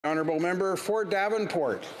Honourable Member for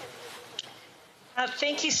Davenport.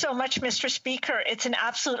 Thank you so much, Mr. Speaker. It's an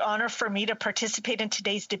absolute honor for me to participate in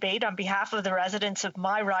today's debate on behalf of the residents of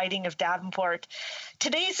my riding of Davenport.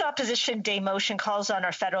 Today's Opposition Day motion calls on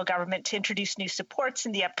our federal government to introduce new supports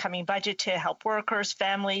in the upcoming budget to help workers,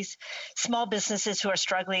 families, small businesses who are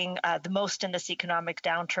struggling the most in this economic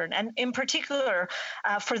downturn, and in particular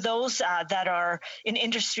for those that are in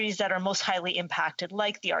industries that are most highly impacted,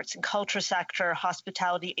 like the arts and culture sector,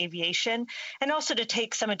 hospitality, aviation, and also to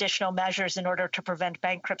take some additional measures in order to prevent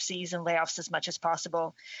bankruptcies and layoffs as much as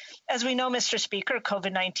possible. As we know, Mr. Speaker,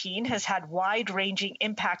 COVID-19 has had wide-ranging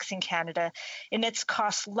impacts in Canada, and it's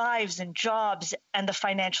cost lives and jobs and the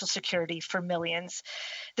financial security for millions.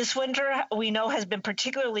 This winter, we know, has been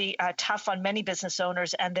particularly tough on many business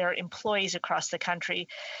owners and their employees across the country.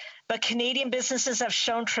 But Canadian businesses have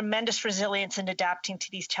shown tremendous resilience in adapting to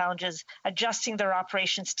these challenges, adjusting their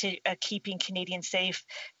operations to keeping Canadians safe,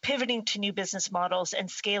 pivoting to new business models, and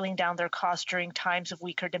scaling down their costs during times of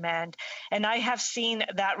weaker demand. And I have seen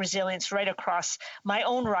that resilience right across my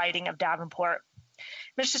own riding of Davenport.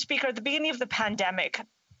 Mr. Speaker, at the beginning of the pandemic,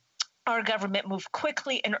 our government moved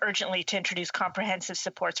quickly and urgently to introduce comprehensive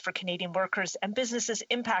supports for Canadian workers and businesses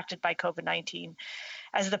impacted by COVID-19.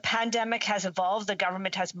 As the pandemic has evolved, the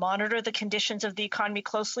government has monitored the conditions of the economy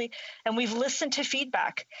closely, and we've listened to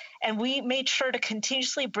feedback. And we made sure to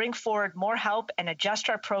continuously bring forward more help and adjust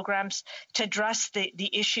our programs to address the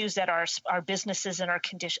issues that our businesses and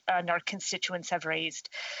our constituents have raised.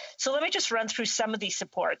 So let me just run through some of these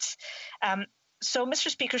supports. So, Mr.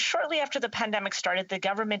 Speaker, shortly after the pandemic started, the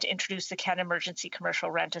government introduced the Canada Emergency Commercial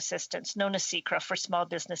Rent Assistance, known as CECRA, for small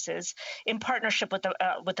businesses in partnership with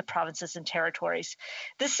the provinces and territories.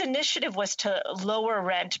 This initiative was to lower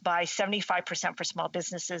rent by 75% for small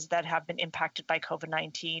businesses that have been impacted by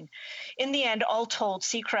COVID-19. In the end, all told,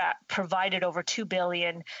 CECRA provided over $2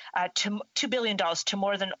 billion to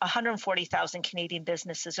more than 140,000 Canadian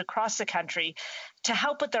businesses across the country to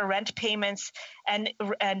help with their rent payments, and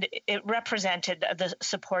it represented the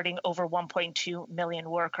supporting over 1.2 million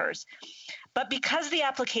workers. But because the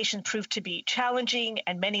application proved to be challenging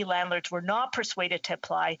and many landlords were not persuaded to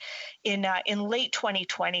apply, in late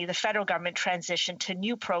 2020, the federal government transitioned to a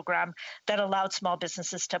new program that allowed small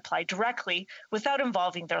businesses to apply directly without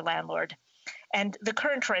involving their landlord. And the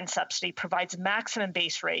current rent subsidy provides a maximum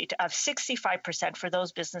base rate of 65% for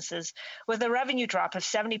those businesses with a revenue drop of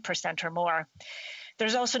 70% or more.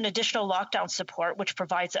 There's also an additional lockdown support, which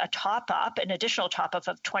provides an additional top-up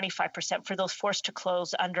of 25% for those forced to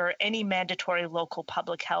close under any mandatory local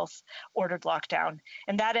public health ordered lockdown.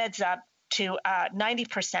 And that adds up to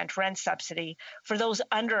 90% rent subsidy for those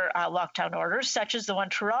under lockdown orders, such as the one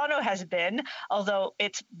Toronto has been, although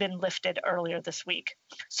it's been lifted earlier this week.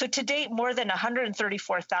 So to date, more than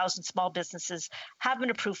 134,000 small businesses have been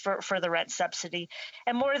approved for the rent subsidy,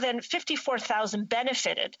 and more than 54,000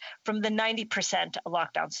 benefited from the 90%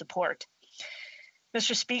 lockdown support.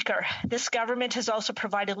 Mr. Speaker, this government has also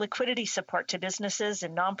provided liquidity support to businesses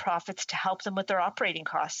and nonprofits to help them with their operating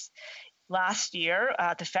costs. Last year,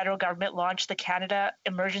 the federal government launched the Canada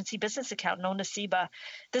Emergency Business Account, known as CEBA.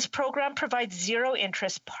 This program provides zero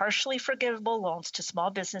interest, partially forgivable loans to small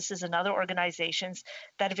businesses and other organizations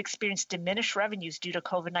that have experienced diminished revenues due to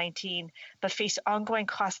COVID-19, but face ongoing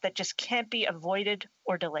costs that just can't be avoided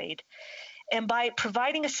or delayed. And by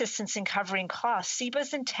providing assistance in covering costs, CEBA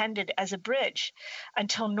is intended as a bridge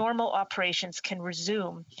until normal operations can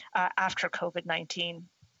resume after COVID-19.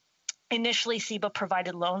 Initially, CEBA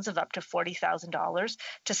provided loans of up to $40,000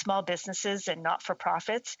 to small businesses and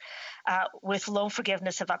not-for-profits with loan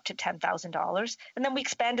forgiveness of up to $10,000. And then we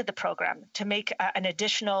expanded the program to make an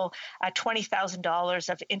additional $20,000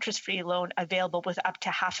 of interest-free loan available, with up to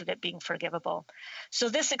half of it being forgivable. So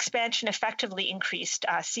this expansion effectively increased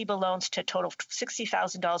CEBA loans to a total of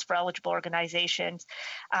 $60,000 for eligible organizations.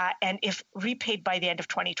 And if repaid by the end of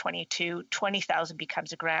 2022, $20,000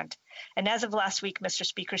 becomes a grant. And as of last week, Mr.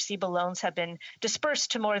 Speaker, CEBA loans have been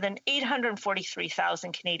dispersed to more than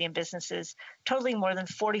 843,000 Canadian businesses, totaling more than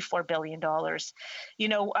 $44 billion. You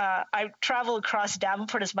know, I travel across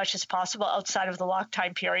Davenport as much as possible outside of the lock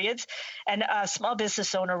time periods. And a small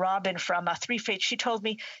business owner, Robin from Three Fates, she told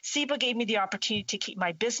me, CEBA gave me the opportunity to keep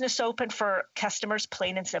my business open for customers,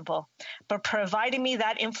 plain and simple. But providing me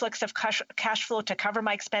that influx of cash flow to cover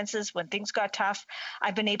my expenses when things got tough,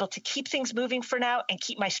 I've been able to keep things moving for now and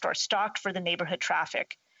keep my store stocked for the neighborhood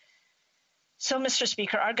traffic. So, Mr.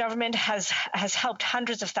 Speaker, our government has helped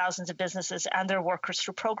hundreds of thousands of businesses and their workers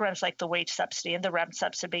through programs like the wage subsidy and the rent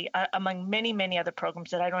subsidy, among many, many other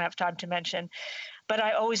programs that I don't have time to mention. But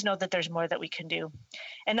I always know that there's more that we can do.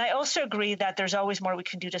 And I also agree that there's always more we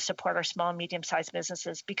can do to support our small and medium-sized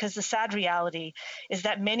businesses, because the sad reality is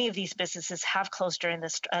that many of these businesses have closed during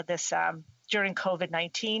during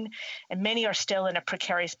COVID-19, and many are still in a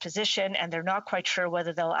precarious position, and they're not quite sure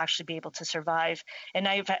whether they'll actually be able to survive. And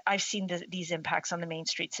I've seen these impacts on the main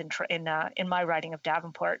streets in my riding of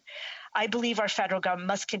Davenport. I believe our federal government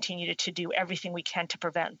must continue to do everything we can to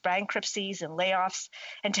prevent bankruptcies and layoffs,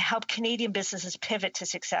 and to help Canadian businesses pivot to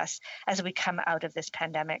success as we come out of this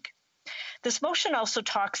pandemic. This motion also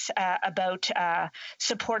talks about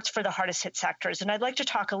supports for the hardest hit sectors, and I'd like to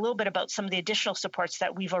talk a little bit about some of the additional supports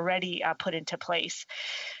that we've already put into place.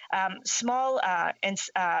 We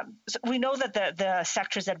know that the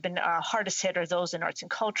sectors that have been hardest hit are those in arts and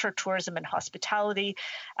culture, tourism, and hospitality.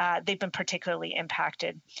 They've been particularly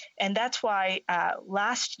impacted, and that's why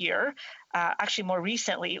last year, actually more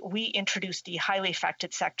recently, we introduced the Highly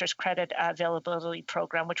Affected Sectors Credit Availability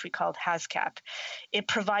Program, which we called HASCAP. It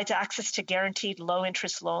provides access to guaranteed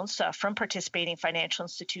low-interest loans from participating financial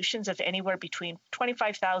institutions of anywhere between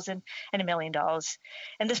 $25,000 and $1 million.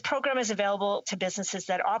 And this program is available to businesses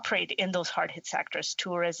that operate in those hard-hit sectors: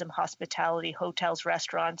 tourism, hospitality, hotels,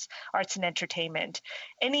 restaurants, arts and entertainment,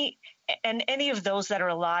 any of those that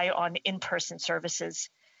rely on in-person services.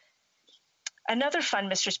 Another fund,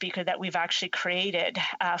 Mr. Speaker, that we've actually created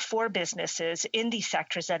for businesses in these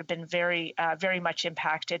sectors that have been very much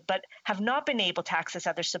impacted but have not been able to access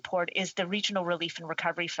other support is the Regional Relief and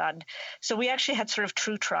Recovery Fund. So we actually had sort of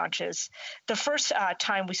two tranches. The first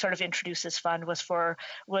time we sort of introduced this fund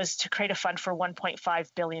was to create a fund for $1.5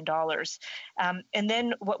 billion. And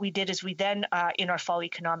then what we did is we then, in our fall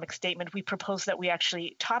economic statement, we proposed that we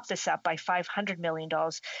actually top this up by $500 million,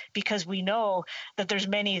 because we know that there's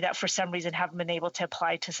many that for some reason haven't been able to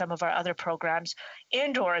apply to some of our other programs,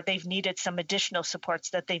 and or they've needed some additional supports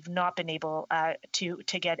that they've not been able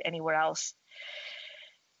to get anywhere else.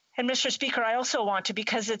 And Mr. Speaker, I also want to,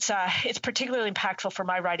 because it's particularly impactful for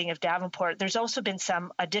my riding of Davenport, there's also been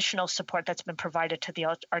some additional support that's been provided to the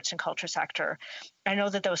arts and culture sector. I know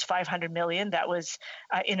that there was $500 million that was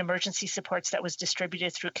in emergency supports that was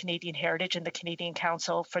distributed through Canadian Heritage and the Canadian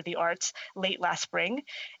Council for the Arts late last spring.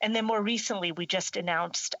 And then more recently, we just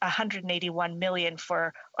announced $181 million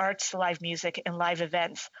for arts, live music, and live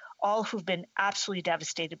events, all who've been absolutely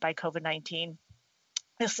devastated by COVID-19.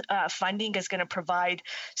 This funding is going to provide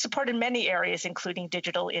support in many areas, including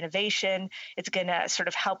digital innovation. It's going to sort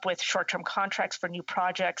of help with short-term contracts for new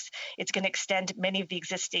projects. It's going to extend many of the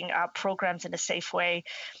existing programs in a safe way.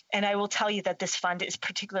 And I will tell you that this fund is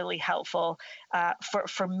particularly helpful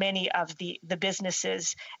for many of the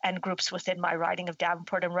businesses and groups within my riding of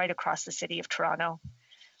Davenport and right across the city of Toronto.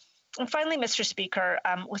 And finally, Mr. Speaker,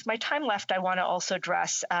 with my time left, I want to also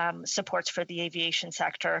address supports for the aviation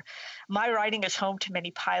sector. My riding is home to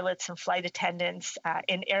many pilots and flight attendants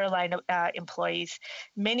and airline employees,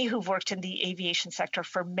 many who've worked in the aviation sector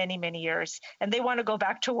for many, many years, and they want to go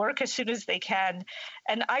back to work as soon as they can.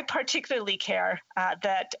 And I particularly care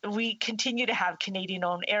that we continue to have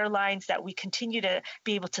Canadian-owned airlines, that we continue to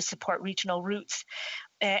be able to support regional routes.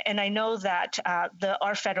 And I know that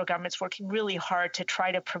our federal government's working really hard to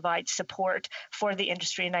try to provide support for the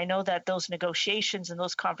industry. And I know that those negotiations and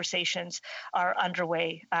those conversations are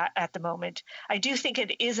underway at the moment. I do think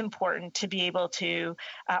it is important to be able to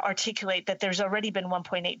articulate that there's already been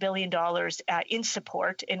 $1.8 billion in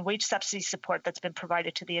support, in wage subsidy support that's been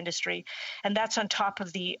provided to the industry. And that's on top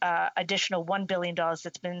of the additional $1 billion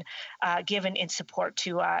that's been given in support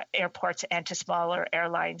to airports and to smaller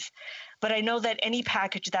airlines. But I know that any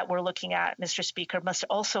package that we're looking at, Mr. Speaker, must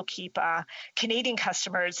also keep Canadian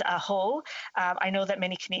customers whole. I know that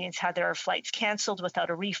many Canadians had their flights canceled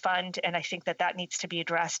without a refund, and I think that that needs to be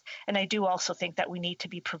addressed. And I do also think that we need to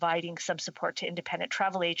be providing some support to independent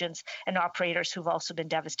travel agents and operators who've also been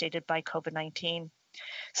devastated by COVID-19.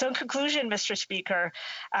 So in conclusion, Mr. Speaker,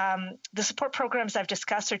 the support programs I've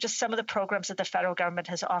discussed are just some of the programs that the federal government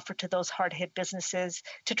has offered to those hard-hit businesses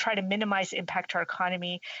to try to minimize impact to our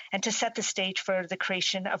economy and to set the stage for the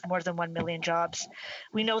creation of more than 1 million jobs.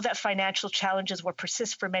 We know that financial challenges will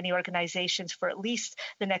persist for many organizations for at least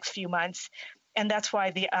the next few months, and that's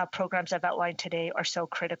why the programs I've outlined today are so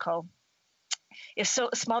critical. If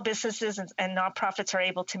small businesses and nonprofits are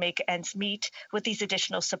able to make ends meet with these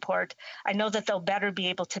additional support, I know that they'll better be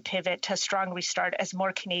able to pivot to a strong restart as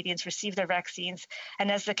more Canadians receive their vaccines and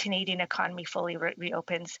as the Canadian economy fully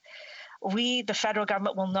reopens. we, the federal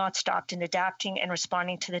government, will not stop in adapting and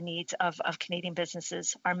responding to the needs of Canadian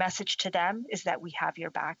businesses. Our message to them is that we have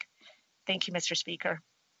your back. Thank you, Mr. Speaker.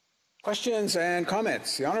 Questions and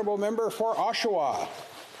comments. The honourable member for Oshawa.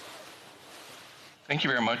 Thank you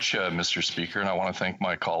very much, Mr. Speaker, and I want to thank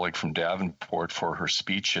my colleague from Davenport for her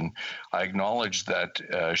speech, and I acknowledge that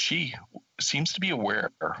she seems to be aware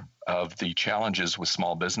of the challenges with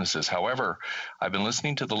small businesses. However, I've been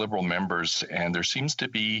listening to the Liberal members, and there seems to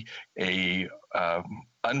be a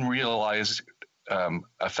unrealized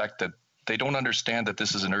effect that they don't understand that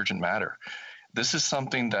this is an urgent matter. This is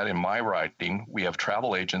something that in my riding, we have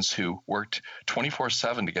travel agents who worked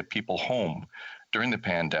 24/7 to get people home during the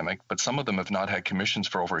pandemic, but some of them have not had commissions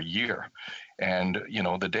for over a year. And, you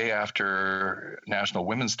know, the day after National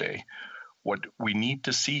Women's Day, what we need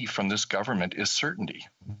to see from this government is certainty.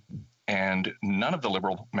 And none of the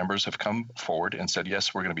Liberal members have come forward and said,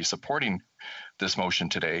 yes, we're going to be supporting this motion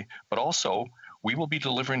today, but also we will be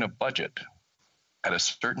delivering a budget at a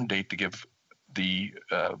certain date to give the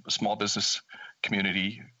small business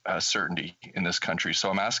community certainty in this country. So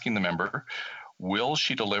I'm asking the member, will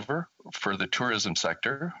she deliver for the tourism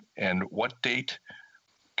sector, and what date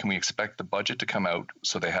can we expect the budget to come out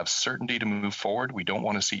so they have certainty to move forward? We don't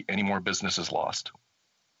want to see any more businesses lost.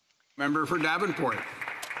 Member for Davenport.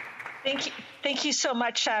 Thank you so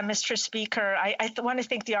much, Mr. Speaker. I want to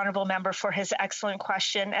thank the honourable member for his excellent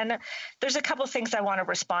question. And there's a couple of things I want to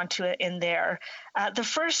respond to in there. The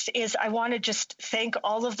first is I want to just thank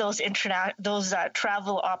all of those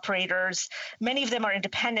travel operators. Many of them are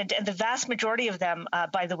independent, and the vast majority of them,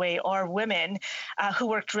 by the way, are women who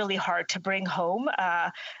worked really hard to bring home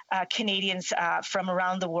Canadians from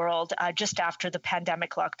around the world just after the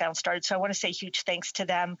pandemic lockdown started. So I want to say huge thanks to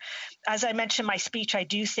them. As I mentioned in my speech, I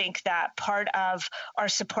do think that part of our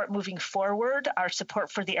support moving forward, our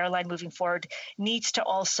support for the airline moving forward, needs to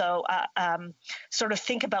also sort of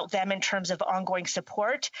think about them in terms of ongoing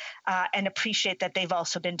support and appreciate that they've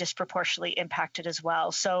also been disproportionately impacted as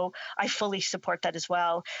well. So I fully support that as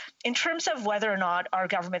well. In terms of whether or not our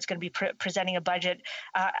government's going to be presenting a budget,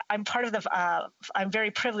 I'm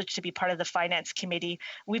very privileged to be part of the Finance Committee.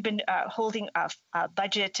 We've been holding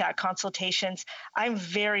budget consultations. I'm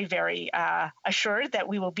very, very assured that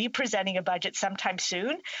we will be presenting a budget sometime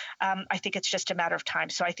soon. I think it's just a matter of time.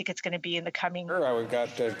 So I think it's going to be in the coming. Sure, we've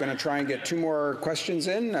got going to try and get two more questions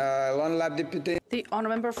in. The honourable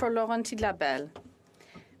member for Laurentides-Labelle.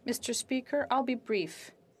 Mr. Speaker, I'll be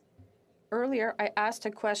brief. Earlier, I asked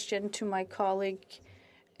a question to my colleague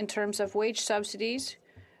in terms of wage subsidies,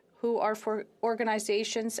 who are for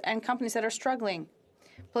organizations and companies that are struggling.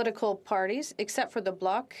 Political parties, except for the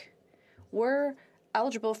Bloc, were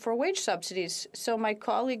eligible for wage subsidies. So my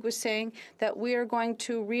colleague was saying that we are going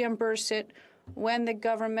to reimburse it when the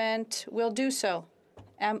government will do so.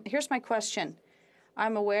 Here's my question.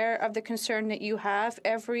 I'm aware of the concern that you have.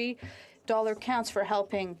 Every dollar counts for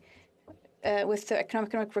helping with the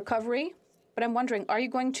economic recovery. But I'm wondering, are you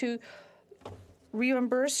going to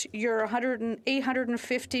reimburse your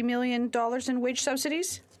 $850 million in wage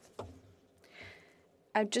subsidies?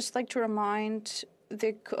 I'd just like to remind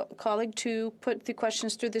the colleague to put the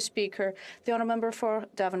questions through the Speaker. The honourable member for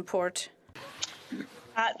Davenport.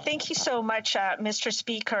 Thank you so much, Mr.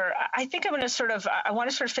 Speaker. I think I'm going to I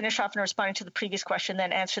want to finish off and responding to the previous question,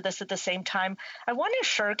 then answer this at the same time. I want to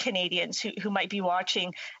assure Canadians who might be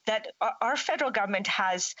watching that our federal government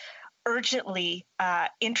has urgently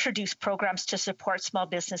introduce programs to support small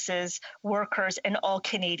businesses, workers, and all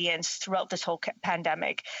Canadians throughout this whole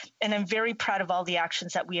pandemic. And I'm very proud of all the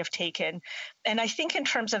actions that we have taken. And I think in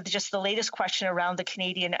terms of just the latest question around the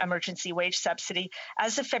Canadian Emergency Wage Subsidy,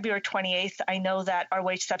 as of February 28th, I know that our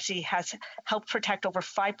wage subsidy has helped protect over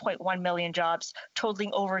 5.1 million jobs,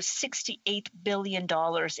 totaling over $68 billion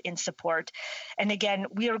in support. And again,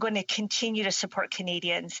 we are going to continue to support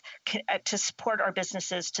Canadians, to support our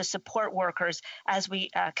businesses, to support workers as we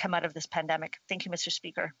come out of this pandemic. Thank you, Mr.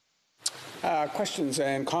 Speaker. Questions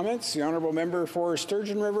and comments? The honourable member for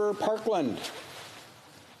Sturgeon River, Parkland.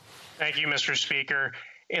 Thank you, Mr. Speaker.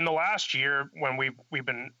 In the last year, when we've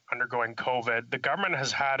been undergoing COVID, the government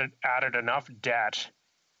has added enough debt,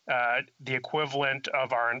 the equivalent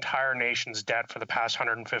of our entire nation's debt for the past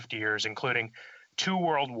 150 years, including 2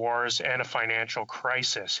 world wars and a financial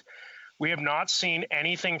crisis. We have not seen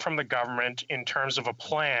anything from the government in terms of a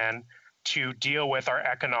plan to deal with our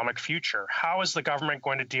economic future. How is the government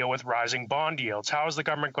going to deal with rising bond yields? How is the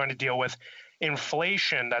government going to deal with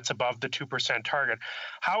inflation that's above the 2% target?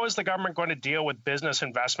 How is the government going to deal with business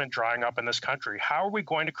investment drying up in this country? How are we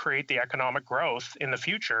going to create the economic growth in the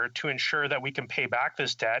future to ensure that we can pay back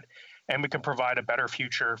this debt and we can provide a better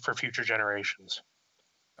future for future generations?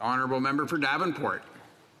 Honourable member for Davenport.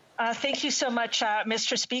 Thank you so much,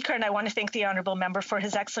 Mr. Speaker, and I want to thank the honourable member for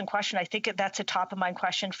his excellent question. I think that's a top-of-mind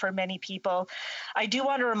question for many people. I do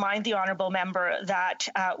want to remind the honourable member that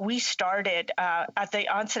we started, at the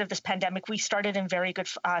onset of this pandemic, we started in very good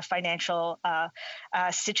financial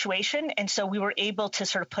situation, and so we were able to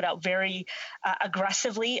sort of put out very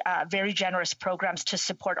aggressively, very generous programs to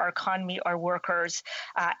support our economy, our workers,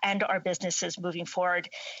 and our businesses moving forward.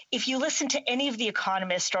 If you listen to any of the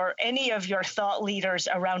economists or any of your thought leaders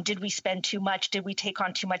around did we spend too much? Did we take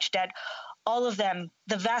on too much debt? All of them,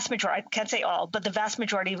 the vast majority, I can't say all, but the vast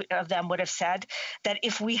majority of them would have said that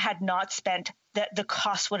if we had not spent, that the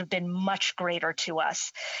cost would have been much greater to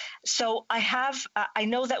us. So I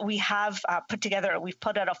know that we have we've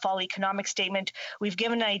put out a fall economic statement. We've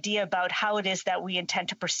given an idea about how it is that we intend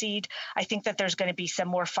to proceed. I think that there's going to be some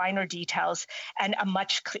more finer details and a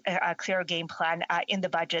much clearer game plan in the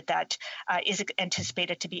budget that is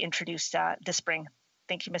anticipated to be introduced this spring.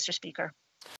 Thank you, Mr. Speaker.